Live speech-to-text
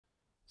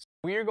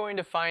We are going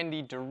to find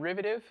the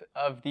derivative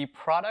of the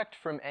product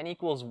from n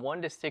equals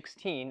 1 to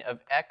 16 of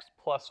x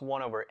plus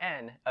 1 over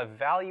n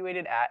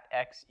evaluated at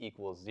x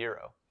equals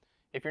 0.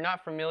 If you're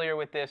not familiar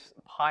with this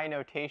pi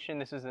notation,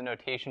 this is the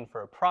notation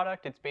for a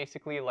product. It's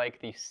basically like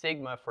the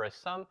sigma for a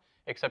sum,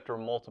 except we're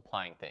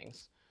multiplying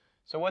things.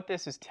 So what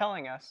this is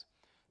telling us,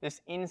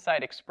 this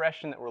inside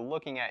expression that we're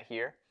looking at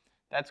here,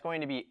 that's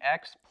going to be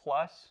x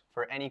plus,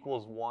 for n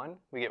equals 1,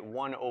 we get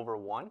 1 over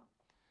 1,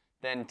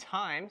 then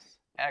times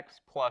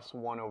x plus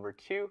 1 over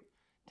 2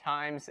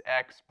 times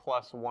x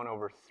plus 1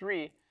 over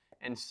 3,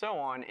 and so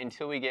on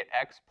until we get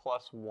x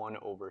plus 1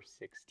 over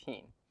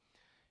 16.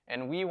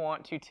 And we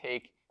want to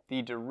take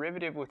the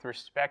derivative with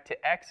respect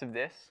to x of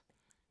this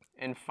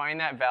and find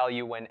that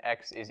value when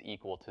x is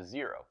equal to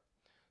 0.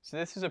 So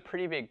this is a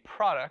pretty big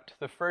product.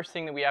 The first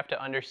thing that we have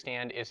to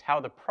understand is how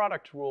the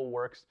product rule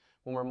works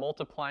when we're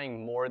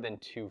multiplying more than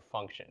two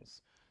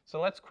functions. So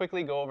let's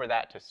quickly go over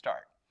that to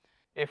start.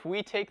 If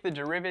we take the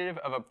derivative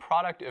of a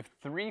product of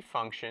three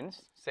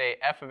functions, say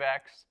f of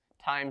x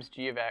times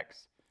g of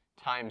x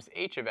times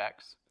h of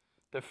x,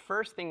 the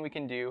first thing we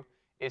can do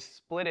is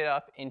split it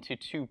up into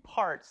two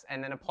parts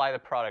and then apply the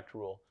product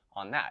rule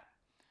on that.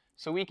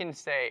 So we can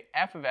say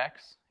f of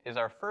x is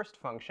our first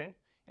function,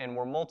 and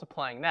we're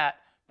multiplying that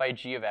by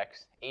g of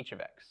x, h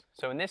of x.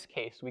 So in this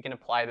case, we can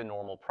apply the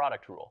normal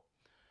product rule.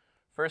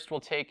 First, we'll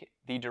take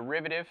the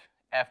derivative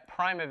f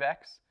prime of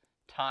x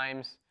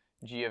times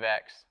g of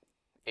x,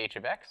 h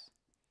of x,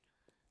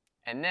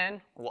 and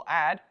then we'll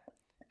add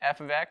f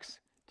of x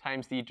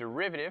times the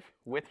derivative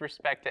with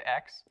respect to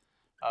x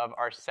of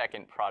our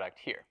second product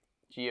here,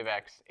 g of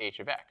x, h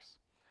of x.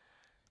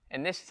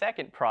 And this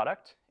second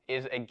product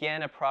is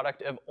again a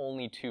product of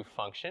only two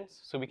functions,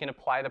 so we can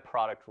apply the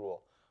product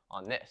rule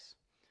on this.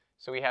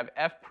 So we have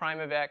f prime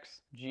of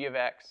x, g of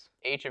x,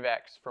 h of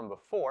x from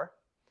before,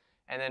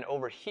 and then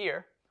over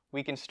here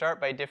we can start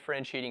by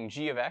differentiating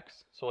g of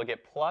x, so we'll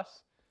get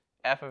plus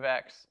f of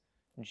x,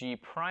 g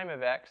prime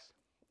of x,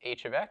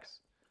 h of x,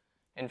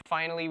 and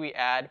finally we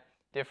add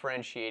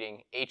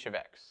differentiating h of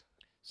x.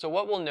 So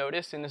what we'll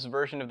notice in this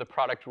version of the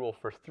product rule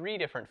for three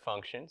different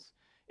functions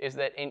is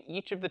that in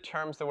each of the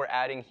terms that we're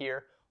adding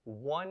here,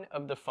 one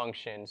of the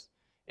functions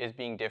is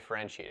being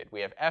differentiated.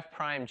 We have f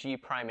prime, g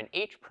prime, and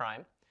h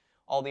prime.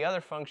 All the other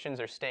functions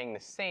are staying the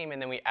same,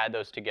 and then we add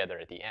those together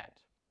at the end.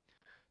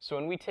 So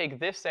when we take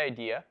this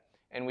idea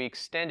and we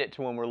extend it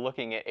to when we're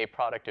looking at a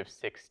product of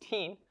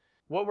 16,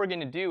 what we're going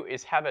to do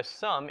is have a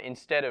sum.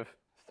 Instead of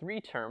three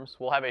terms,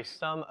 we'll have a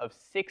sum of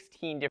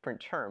 16 different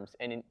terms,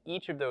 and in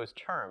each of those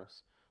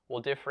terms,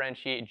 we'll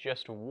differentiate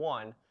just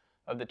one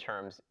of the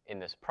terms in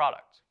this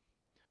product.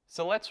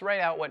 So let's write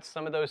out what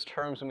some of those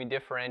terms when we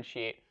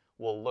differentiate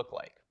will look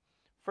like.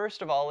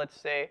 First of all, let's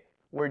say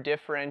we're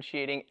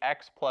differentiating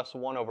x plus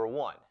 1 over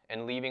 1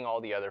 and leaving all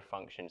the other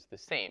functions the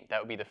same. That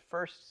would be the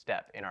first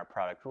step in our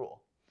product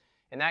rule.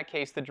 In that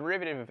case, the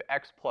derivative of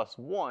x plus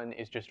 1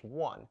 is just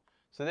 1.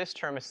 So this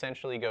term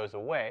essentially goes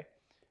away,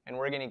 and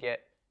we're going to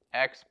get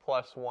x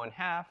plus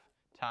 1/2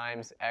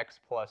 times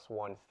x plus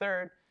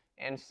 1/3,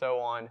 and so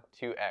on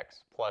to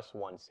x plus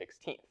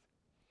 1/16.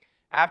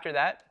 After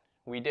that,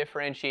 we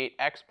differentiate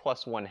x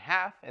plus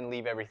 1/2 and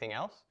leave everything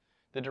else.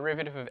 The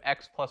derivative of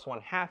x plus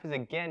 1/2 is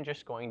again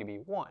just going to be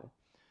 1.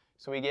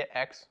 So we get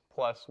x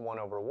plus 1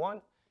 over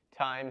 1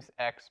 times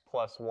x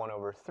plus 1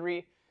 over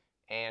 3,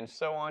 and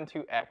so on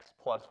to x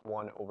plus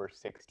 1 over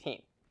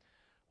 16.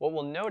 What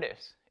we'll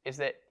notice is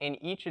that in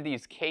each of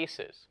these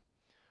cases,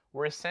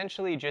 we're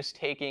essentially just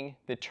taking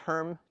the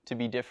term to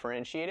be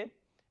differentiated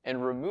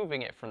and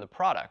removing it from the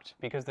product,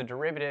 because the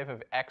derivative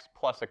of x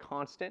plus a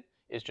constant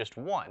is just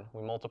 1.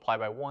 We multiply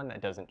by 1,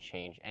 that doesn't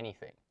change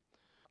anything.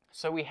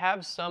 So we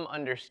have some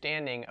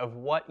understanding of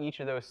what each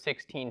of those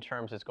 16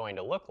 terms is going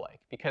to look like,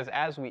 because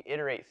as we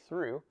iterate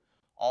through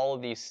all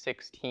of these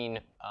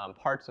 16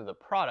 parts of the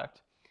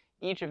product,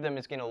 each of them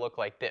is going to look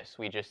like this.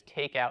 We just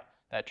take out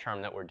that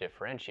term that we're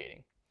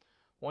differentiating.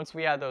 Once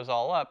we add those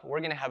all up, we're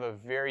going to have a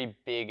very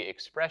big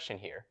expression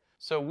here.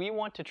 So we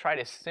want to try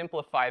to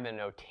simplify the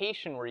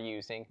notation we're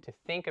using to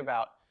think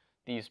about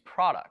these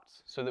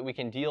products so that we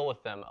can deal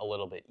with them a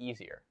little bit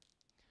easier.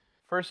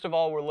 First of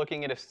all, we're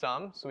looking at a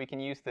sum, so we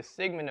can use the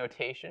sigma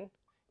notation,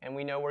 and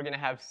we know we're going to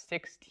have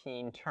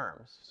 16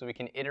 terms, so we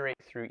can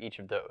iterate through each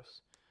of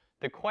those.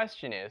 The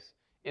question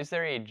is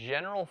there a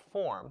general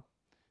form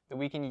that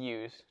we can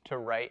use to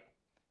write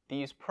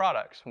these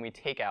products when we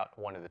take out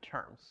one of the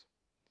terms?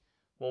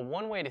 Well,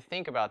 one way to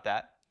think about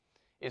that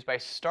is by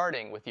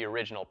starting with the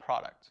original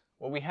product.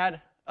 What we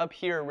had up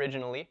here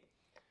originally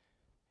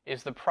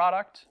is the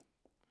product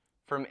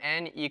from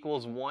n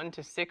equals 1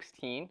 to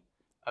 16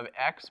 of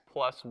x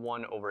plus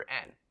 1 over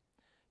n.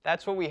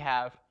 That's what we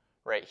have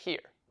right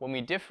here. When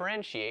we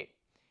differentiate,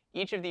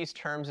 each of these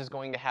terms is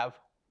going to have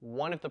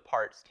one of the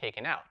parts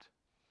taken out.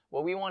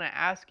 What we want to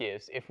ask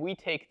is, if we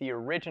take the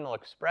original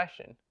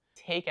expression,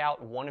 take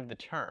out one of the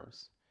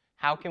terms,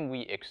 how can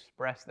we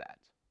express that?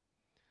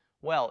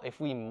 Well, if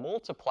we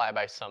multiply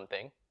by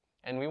something,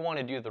 and we want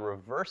to do the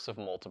reverse of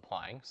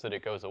multiplying so that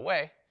it goes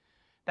away,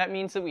 that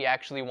means that we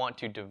actually want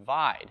to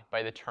divide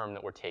by the term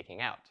that we're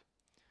taking out.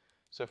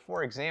 So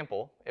for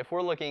example, if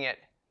we're looking at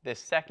this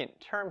second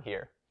term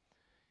here,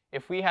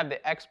 if we have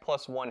the x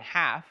plus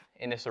 1/2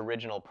 in this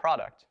original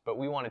product, but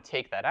we want to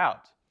take that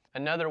out,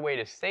 another way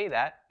to say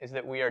that is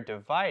that we are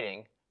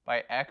dividing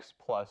by x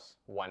plus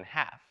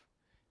 1/2.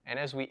 And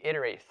as we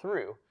iterate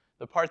through,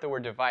 the part that we're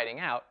dividing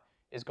out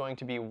is going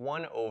to be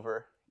 1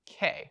 over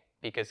k,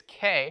 because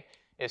k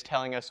is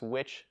telling us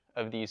which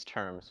of these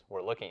terms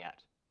we're looking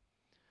at.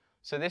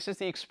 So this is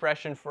the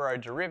expression for our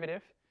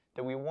derivative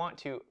that we want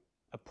to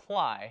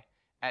apply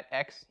at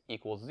x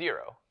equals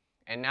 0.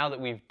 And now that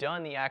we've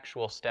done the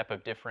actual step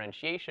of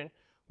differentiation,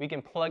 we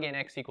can plug in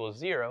x equals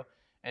 0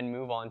 and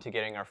move on to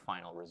getting our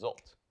final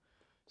result.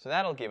 So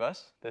that'll give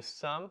us the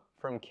sum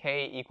from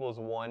k equals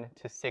 1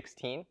 to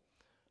 16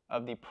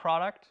 of the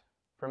product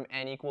from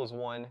n equals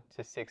 1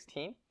 to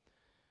 16.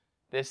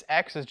 This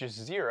x is just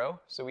 0,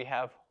 so we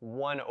have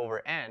 1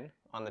 over n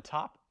on the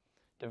top,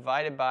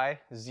 divided by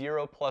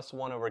 0 plus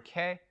 1 over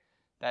k.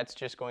 That's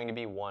just going to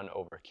be 1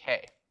 over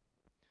k.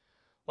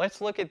 Let's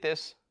look at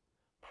this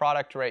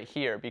product right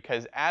here,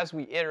 because as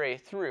we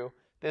iterate through,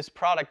 this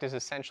product is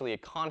essentially a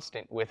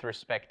constant with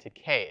respect to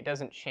k. It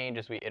doesn't change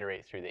as we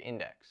iterate through the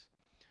index.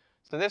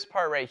 So this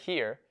part right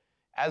here,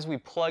 as we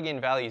plug in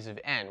values of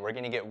n, we're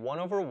going to get 1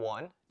 over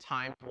 1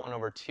 times 1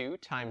 over 2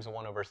 times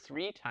 1 over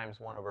 3 times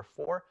 1 over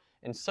 4,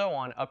 and so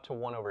on up to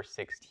 1 over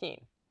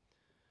 16.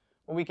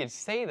 What we could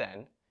say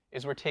then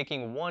is we're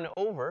taking 1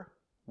 over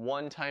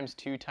 1 times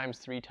 2 times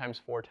 3 times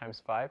 4 times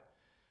 5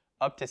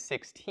 up to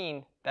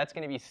 16. That's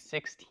going to be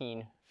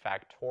 16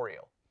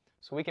 factorial.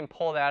 So we can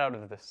pull that out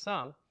of the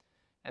sum,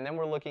 and then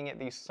we're looking at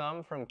the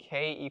sum from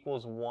k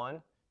equals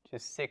 1 to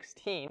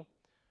 16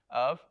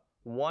 of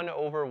 1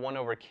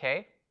 over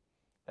k.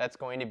 That's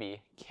going to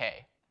be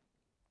k.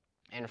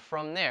 And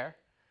from there,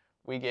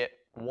 we get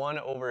 1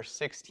 over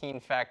 16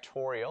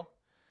 factorial.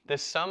 The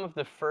sum of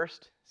the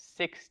first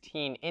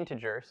 16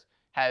 integers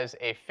has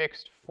a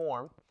fixed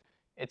form.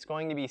 It's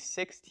going to be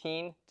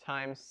 16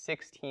 times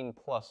 16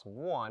 plus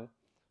 1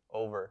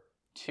 over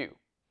 2.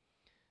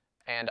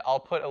 And I'll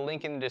put a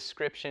link in the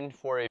description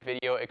for a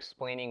video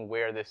explaining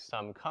where this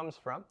sum comes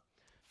from.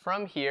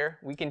 From here,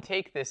 we can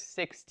take this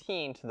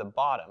 16 to the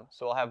bottom.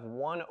 So we'll have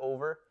 1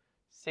 over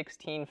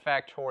 16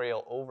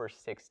 factorial over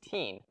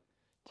 16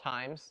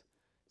 times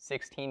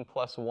 16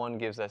 plus 1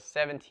 gives us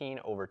 17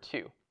 over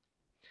 2.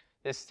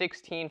 This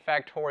 16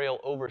 factorial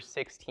over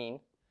 16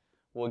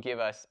 will give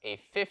us a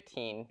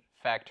 15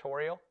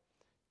 factorial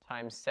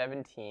times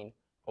 17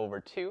 over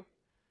 2,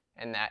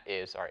 and that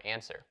is our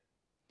answer.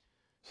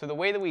 So the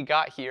way that we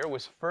got here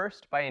was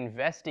first by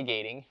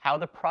investigating how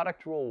the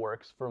product rule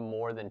works for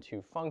more than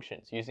 2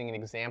 functions, using an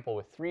example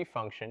with 3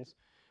 functions.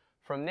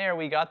 From there,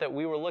 we got that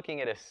we were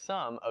looking at a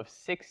sum of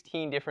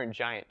 16 different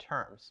giant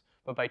terms,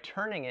 but by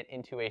turning it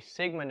into a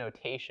sigma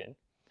notation,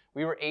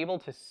 we were able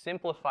to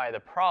simplify the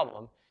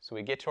problem, so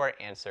we get to our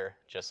answer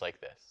just like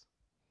this.